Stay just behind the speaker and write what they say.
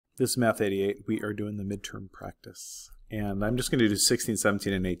This is Math 88. We are doing the midterm practice. And I'm just going to do 16,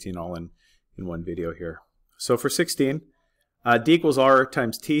 17, and 18 all in one video here. So for 16, d equals r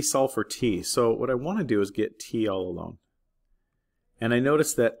times t, solve for t. So what I want to do is get t all alone. And I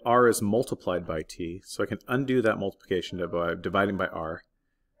notice that r is multiplied by t, so I can undo that multiplication by dividing by r.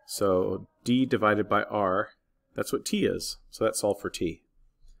 So d divided by r, that's what t is. So that's solve for t.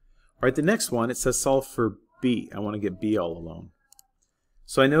 All right, the next one, it says solve for b. I want to get b all alone.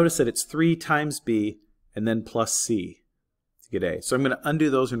 So I notice that it's 3 times b and then plus c to get a. So I'm going to undo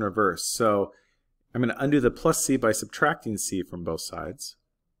those in reverse. So I'm going to undo the plus c by subtracting c from both sides.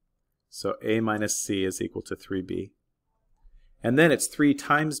 So a minus c is equal to 3b. And then it's 3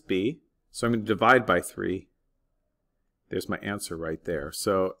 times b, so I'm going to divide by 3. There's my answer right there.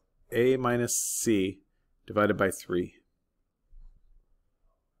 So a minus c divided by 3.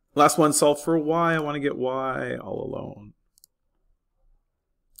 Last one, solve for y. I want to get y all alone.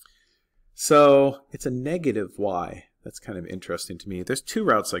 So it's a negative y. That's kind of interesting to me. There's 2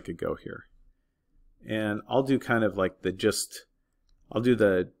 routes I could go here. And I'll do kind of like I'll do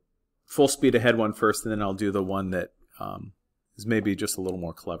the full speed ahead one first, and then I'll do the one that is maybe just a little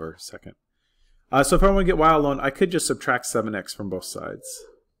more clever second. So if I want to get y alone, I could just subtract 7x from both sides.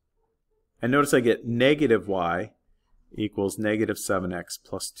 And notice I get negative y equals negative 7x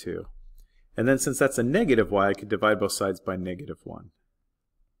plus 2. And then since that's a negative y, I could divide both sides by negative 1.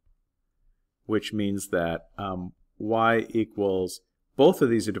 Which means that y equals, both of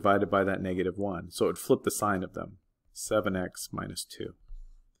these are divided by that negative 1. So it would flip the sign of them. 7x minus 2.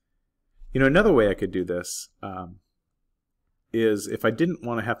 You know, another way I could do this is if I didn't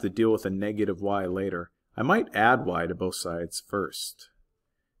want to have to deal with a negative y later, I might add y to both sides first.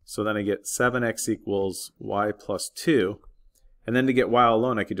 So then I get 7x equals y plus 2. And then to get y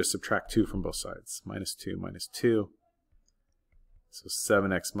alone, I could just subtract 2 from both sides. Minus 2 minus 2. So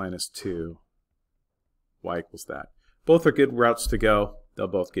 7x minus 2, y equals that. Both are good routes to go. They'll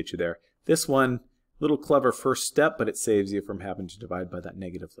both get you there. This one, little clever first step, but it saves you from having to divide by that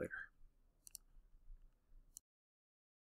negative later.